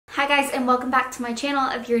Hi guys, and welcome back to my channel.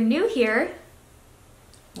 If you're new here,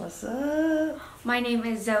 what's up? My name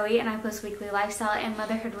is Zoe and I post weekly lifestyle and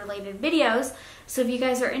motherhood related videos. So if you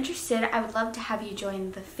guys are interested, I would love to have you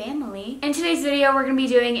join the family. In today's video, we're going to be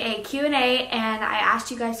doing a Q&A, and I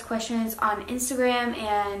asked you guys questions on Instagram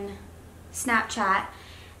and Snapchat,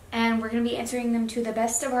 and we're going to be answering them to the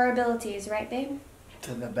best of our abilities, right babe?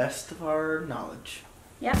 To the best of our knowledge.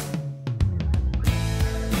 Yep.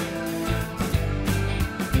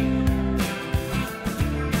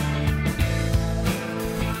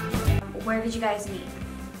 Where did you guys meet?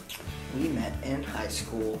 We met in high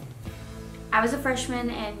school. I was a freshman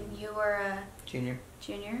and you were a junior.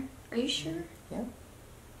 Junior? Are you sure? Yeah.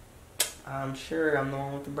 I'm sure. I'm the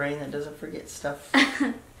one with the brain that doesn't forget stuff.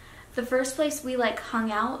 The first place we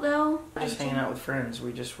hung out though? Just hanging out with friends.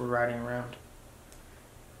 We just were riding around.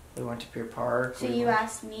 We went to Pier Park. So you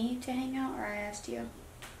asked me to hang out, or I asked you?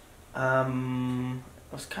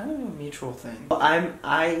 It was kind of a mutual thing.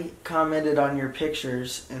 I commented on your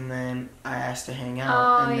pictures, and then I asked to hang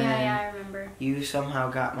out. Oh, and yeah, I remember. You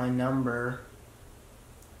somehow got my number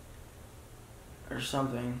or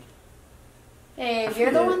something. Hey,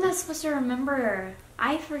 you're the one that's supposed to remember.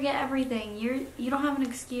 I forget everything. You don't have an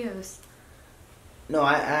excuse. No,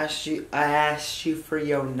 I asked you for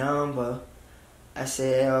your number. I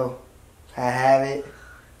said, "Oh, can I have it?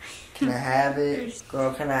 Can I have it?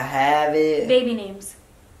 Girl, can I have it?" Baby names.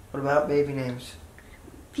 What about baby names?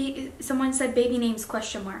 Someone said baby names ?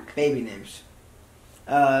 Baby names.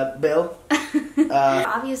 Bill.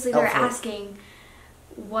 Obviously, they're Alfred. asking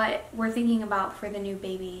what we're thinking about for the new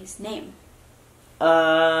baby's name.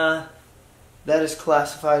 That is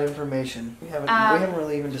classified information. We haven't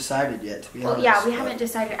really even decided yet, to be honest. Well, yeah, we haven't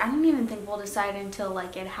decided. I don't even think we'll decide until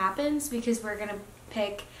it happens, because we're gonna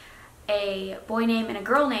pick a boy name and a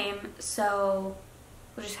girl name. So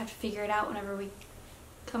we'll just have to figure it out whenever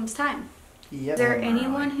comes time. Yep. Is there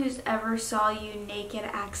anyone who's ever saw you naked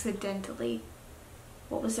accidentally?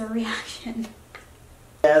 What was their reaction?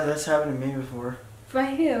 Yeah, that's happened to me before.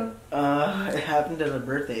 By who? It happened at a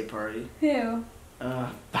birthday party. Who?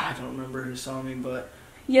 I don't remember who saw me, but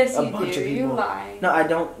yes, a you bunch do. of people. You lie. No, I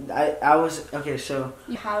don't. I was okay. So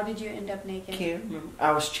how did you end up naked? Can't remember.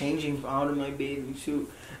 I was changing out of my bathing suit,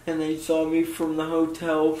 and they saw me from the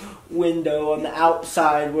hotel window on the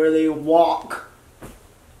outside where they walk.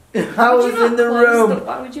 I was in the room.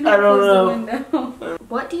 Why would you not close the window?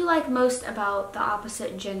 What do you like most about the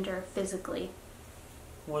opposite gender physically?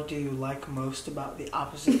 What do you like most about the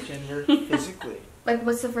opposite gender physically?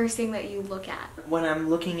 What's the first thing that you look at? When I'm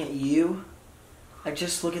looking at you, I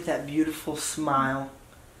just look at that beautiful smile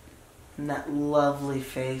and that lovely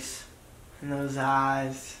face and those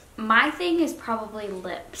eyes. My thing is probably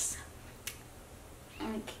lips.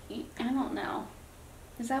 I don't know.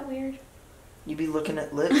 Is that weird? You be looking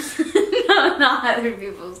at lips? No, not other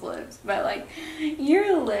people's lips, but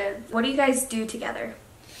your lips. What do you guys do together?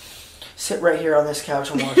 Sit right here on this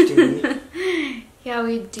couch and watch TV. Yeah,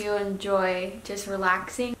 we do enjoy just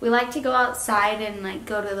relaxing. We like to go outside and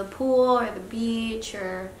go to the pool or the beach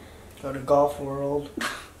or Go to Golf World.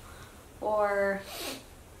 Or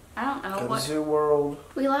I don't know. Go to Zoo World.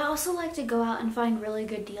 We also like to go out and find really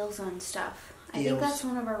good deals on stuff. I think Deals. that's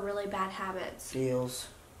one of our really bad habits. Deals.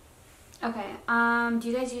 Okay. Do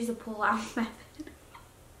you guys use the pull-out method?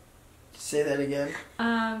 Say that again.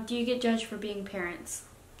 Do you get judged for being parents?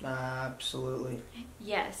 Absolutely.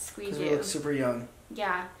 Yes, we do. Because we look super young.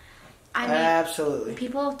 Yeah. I mean, absolutely.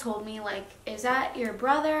 People have told me, is that your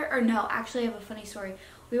brother? Or no, actually I have a funny story.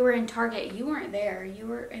 We were in Target. You weren't there. You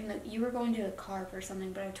were going to the car for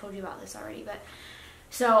something, but I've told you about this already. But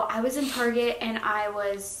so I was in Target and I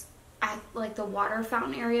was at the water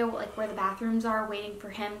fountain area, where the bathrooms are, waiting for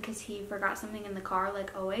him because he forgot something in the car,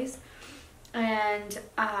 always. And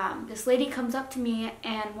this lady comes up to me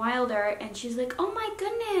and Wilder, and she's like, "Oh my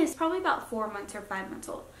goodness," probably about 4 months or 5 months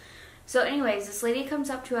old. So anyways, this lady comes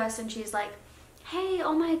up to us and she's like, "Hey,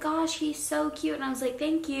 oh my gosh, he's so cute." And I was like,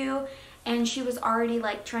 "Thank you." And she was already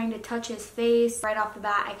trying to touch his face. Right off the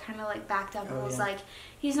bat, I kind of backed up and was like,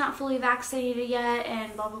 "He's not fully vaccinated yet,"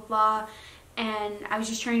 and blah, blah, blah. And I was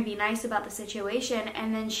just trying to be nice about the situation.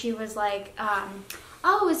 And then she was like,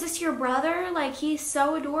 "Oh, is this your brother? He's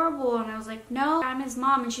so adorable." And I was like, "No, I'm his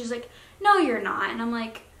mom." And she's like, "No, you're not." And I'm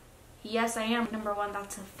like, "Yes, I am." Number one,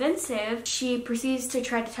 that's offensive. She proceeds to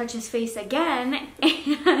try to touch his face again.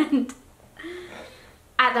 And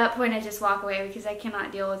at that point, I just walk away because I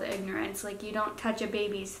cannot deal with ignorance. You don't touch a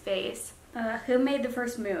baby's face. Who made the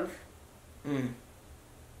first move?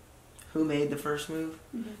 Who made the first move?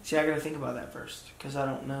 Mm-hmm. See, I gotta think about that first, because I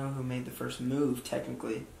don't know who made the first move,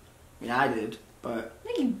 technically. I mean, I did. But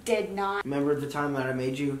No, you did not. remember the time that I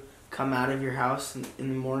made you come out of your house in the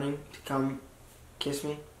morning to come kiss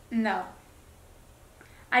me? No.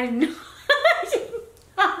 I did not.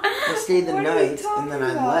 I stayed the What are you night, and talking then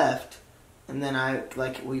I about? left, and then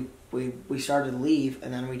we started to leave,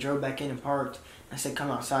 and then we drove back in and parked. I said, "Come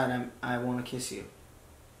outside. I want to kiss you."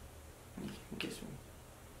 And you can kiss me.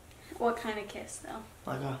 What kind of kiss, though?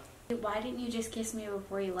 Like a. Why didn't you just kiss me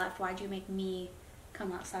before you left? Why'd you make me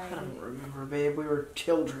come outside? I don't remember, babe. We were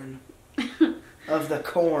children of the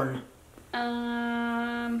corn.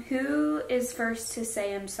 Who is first to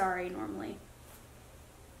say I'm sorry normally?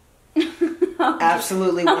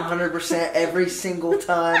 Absolutely 100% every single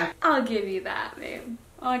time. I'll give you that, babe.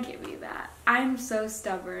 I'll give you that. I'm so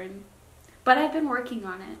stubborn. But I've been working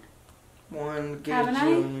on it. One Haven't I?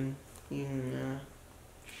 gajillion. Yeah,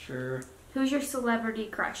 sure. Who's your celebrity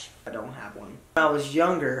crush? I don't have one. When I was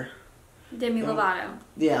younger. Demi Lovato.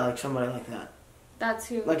 Yeah, like somebody like that. That's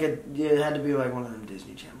who. It had to be like one of them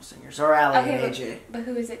Disney Channel singers. Or Ally and AJ. But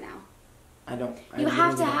who is it now? I don't. You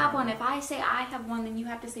have to literally have don't one. know. If I say I have one, then you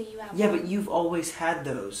have to say you have Yeah, one. but you've always had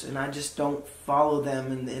those, and I just don't follow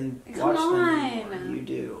them and Come watch them on. anymore. You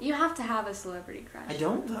do. You have to have a celebrity crush. I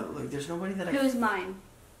don't though. Like, there's nobody that I. Who's mine?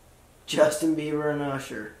 Justin Bieber and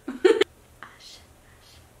Usher.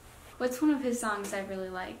 What's one of his songs I really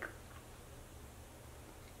like?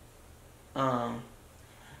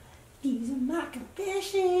 These are my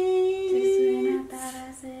confessions.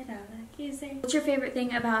 What's your favorite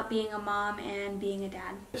thing about being a mom and being a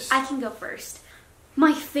dad? I can go first.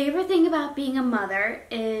 My favorite thing about being a mother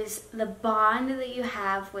is the bond that you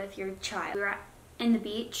have with your child. We were in the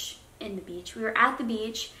beach. We were at the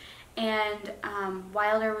beach, and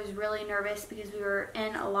Wilder was really nervous because we were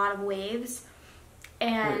in a lot of waves.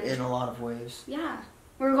 And We're in a lot of waves. yeah,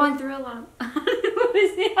 we were going through a lot of. What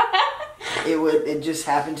is that? It just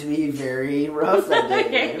happened to be very rough that day.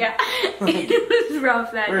 Okay, babe. yeah, it was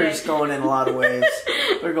rough that We're day. just going in a lot of waves.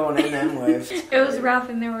 We're going in them waves. It was rough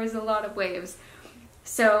and there was a lot of waves.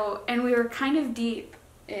 So, and we were kind of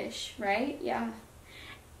deep-ish, right? Yeah.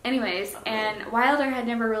 Anyways, and Wilder had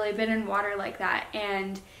never really been in water like that,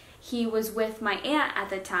 and he was with my aunt at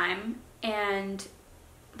the time, and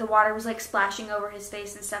the water was like splashing over his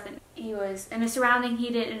face and stuff, and he was in a surrounding he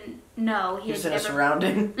didn't know. He was in a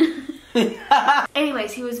surrounding?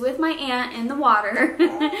 Anyways, he was with my aunt in the water,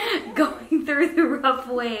 going through the rough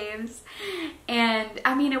waves, and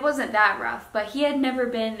I mean, it wasn't that rough, but he had never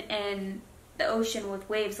been in the ocean with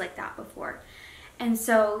waves like that before. And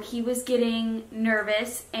so he was getting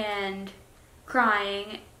nervous and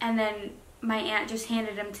crying, and then my aunt just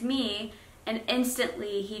handed him to me, and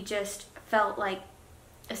instantly he just felt like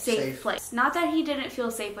a safe place. Not that he didn't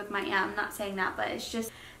feel safe with my aunt, I'm not saying that, but it's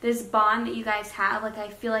just this bond that you guys have. Like, I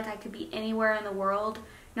feel like I could be anywhere in the world,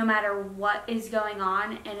 no matter what is going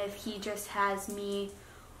on, and if he just has me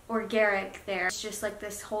or Garrick there, it's just like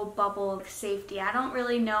this whole bubble of safety. I don't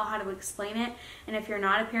really know how to explain it, and if you're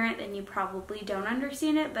not a parent, then you probably don't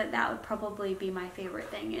understand it, but that would probably be my favorite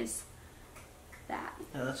thing, is that.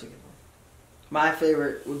 Yeah, that's a good one. My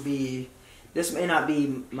favorite would be, this may not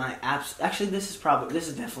be my actually this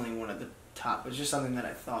is definitely one of the top. It's just something that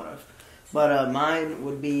I thought of. But mine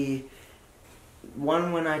would be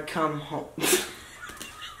one when I come home.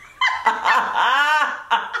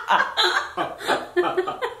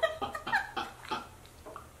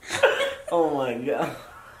 Oh my god.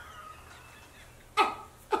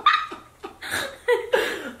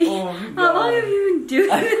 Oh my god. How long have you been doing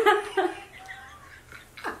that?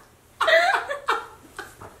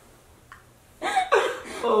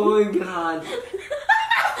 Oh my god.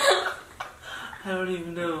 I don't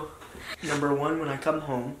even know. Number one, when I come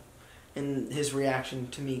home, and his reaction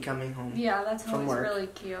to me coming home. Yeah, that's from always work. really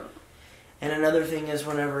cute. And another thing is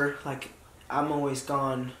whenever, like, I'm always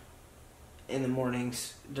gone in the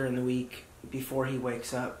mornings during the week before he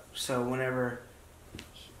wakes up. So whenever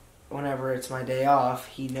it's my day off,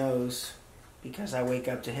 he knows, because I wake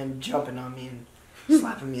up to him jumping on me and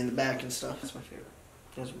slapping me in the back and stuff. That's my favorite.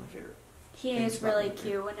 Those are my favorite. He things is about really my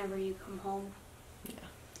cute whenever you come home. Yeah.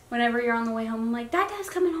 Whenever you're on the way home, I'm like, Dada's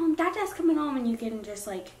coming home, Dada's coming home, and you can just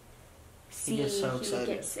like see He gets so excited.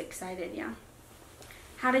 gets excited, yeah.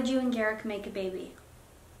 How did you and Garrick make a baby?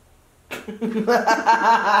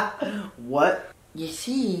 What? You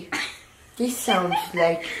see, this sounds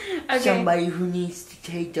like somebody who needs to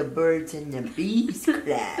take the birds and the bees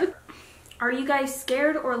class. Are you guys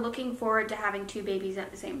scared or looking forward to having two babies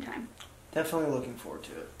at the same time? Definitely looking forward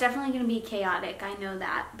to it. Definitely going to be chaotic, I know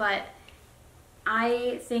that, but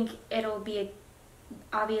I think it'll be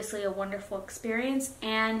obviously a wonderful experience,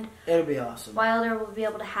 and It'll be awesome. Wilder will be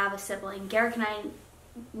able to have a sibling. Garrick and I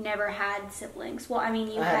never had siblings. Well, I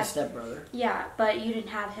mean, you I had a stepbrother. Yeah, but you didn't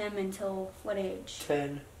have him until what age?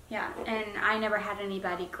 10. Yeah, and I never had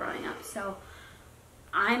anybody growing up, so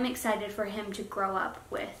I'm excited for him to grow up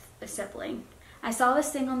with a sibling. I saw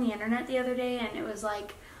this thing on the internet the other day, and it was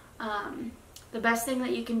like, the best thing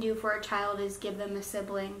that you can do for a child is give them a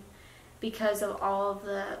sibling because of all of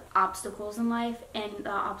the obstacles in life and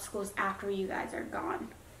the obstacles after you guys are gone.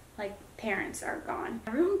 Like, parents are gone.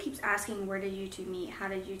 Everyone keeps asking, where did you two meet? How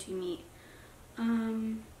did you two meet?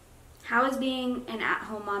 How is being an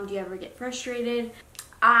at-home mom? Do you ever get frustrated?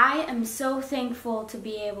 I am so thankful to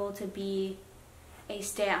be able to be a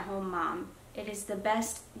stay-at-home mom. It is the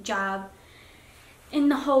best job in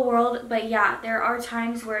the whole world, but yeah, there are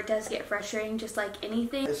times where it does get frustrating, just like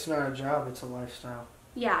anything. It's not a job, it's a lifestyle.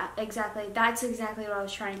 Yeah, exactly. That's exactly what I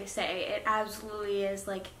was trying to say. It absolutely is.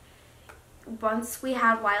 Like, once we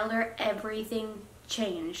had Wilder, everything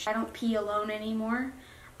changed. I don't pee alone anymore.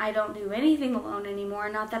 I don't do anything alone anymore.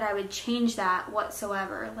 Not that I would change that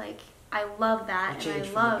whatsoever. Like, I love that, and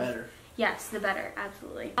I love the better. Yes, the better,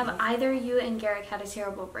 absolutely. Have either you and Garrick had a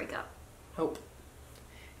terrible breakup? Nope.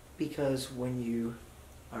 Because when you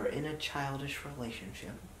are in a childish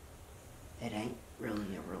relationship, it ain't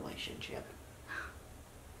really a relationship.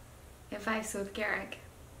 Advice with Garrick.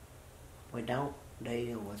 We don't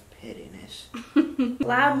deal with pettiness.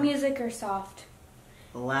 Loud music or soft?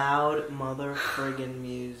 Loud mother friggin'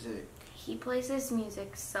 music. He plays his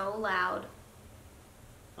music so loud.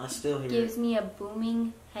 I still hear Gives me a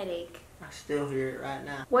booming headache. I still hear it right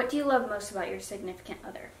now. What do you love most about your significant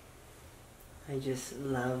other? I just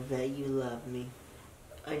love that you love me.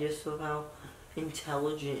 I just love how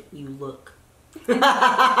intelligent you look.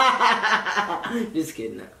 Just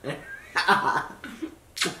kidding.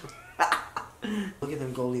 Look at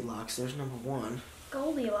them Goldilocks. There's number one.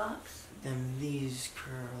 Goldilocks. These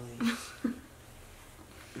curlies.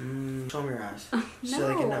 Show them your eyes. No. So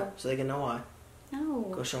they can know. So they can know why. No.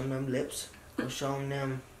 Go show them lips. Go show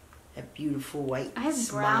them that beautiful white I have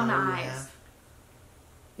smile brown you eyes. have.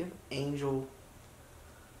 You have angel,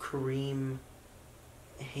 cream,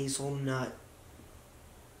 hazelnut,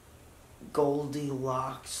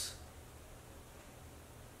 Goldilocks,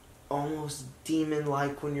 almost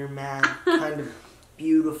demon-like when you're mad, kind of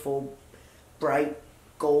beautiful, bright,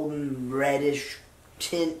 golden, reddish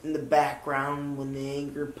tint in the background when the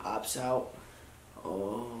anger pops out.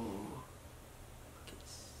 Oh,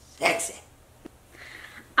 sexy.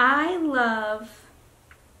 I love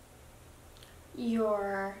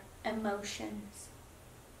your emotions.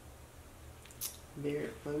 Very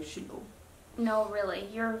emotional. No, really.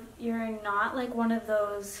 You're not like one of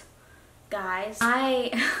those guys. I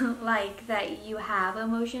like that you have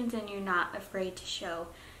emotions and you're not afraid to show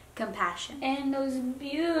compassion. And those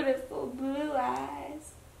beautiful blue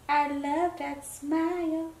eyes. I love that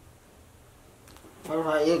smile. What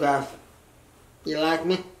about you guys? You like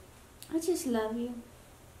me? I just love you.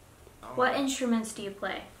 What instruments do you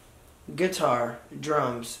play? Guitar,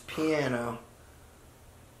 drums, piano.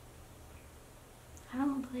 I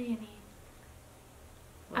don't play any.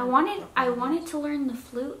 I wanted to learn the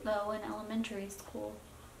flute though in elementary school.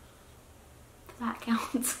 That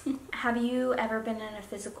counts. Have you ever been in a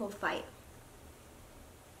physical fight?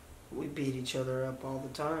 We beat each other up all the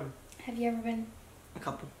time. Have you ever been? A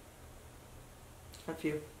couple. A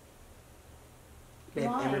few. Babe,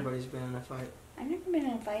 Why? everybody's been in a fight. I've never been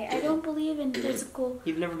in a fight. I don't believe in physical.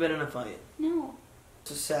 You've never been in a fight? No.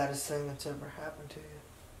 It's the saddest thing that's ever happened to you.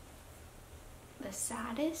 The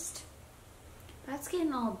saddest? That's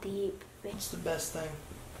getting all deep. What's the best thing?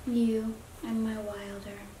 You and my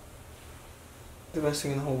Wilder. The best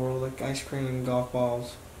thing in the whole world, like ice cream, golf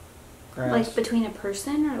balls, grass. Like between a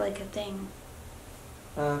person or like a thing?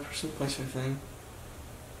 Person, place, or thing.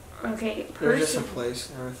 Okay, They're just a person.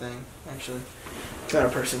 place or a thing, actually. Not a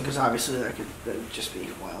person, because obviously that would just be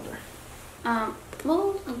Wilder.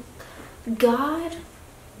 Well, God,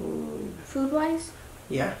 Ooh. food-wise,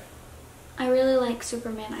 Yeah. I really like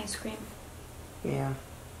Superman ice cream. Yeah.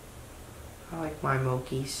 I like my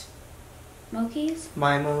Mokies. Mokies?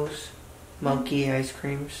 Mimos. Moki ice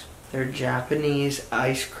creams. They're Japanese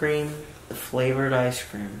ice cream, flavored ice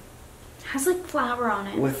cream. Has like flour on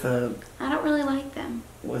it. With a I don't really like them.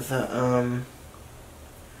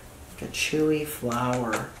 like a chewy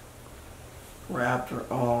flour wrapper.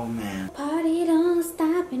 Oh man. Party don't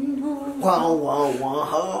stop and no. Whoa, whoa,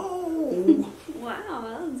 whoa. Wow,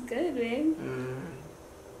 that was good, babe.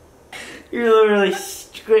 You're literally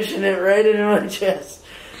squishing it right into my chest.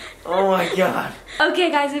 Oh my god.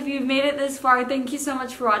 Okay, guys, if you've made it this far, thank you so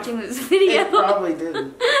much for watching this video. It probably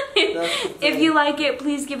didn't. If you like it,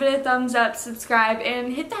 please give it a thumbs up, subscribe,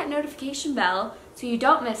 and hit that notification bell so so you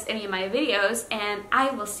don't miss any of my videos, and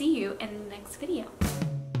I will see you in the next video.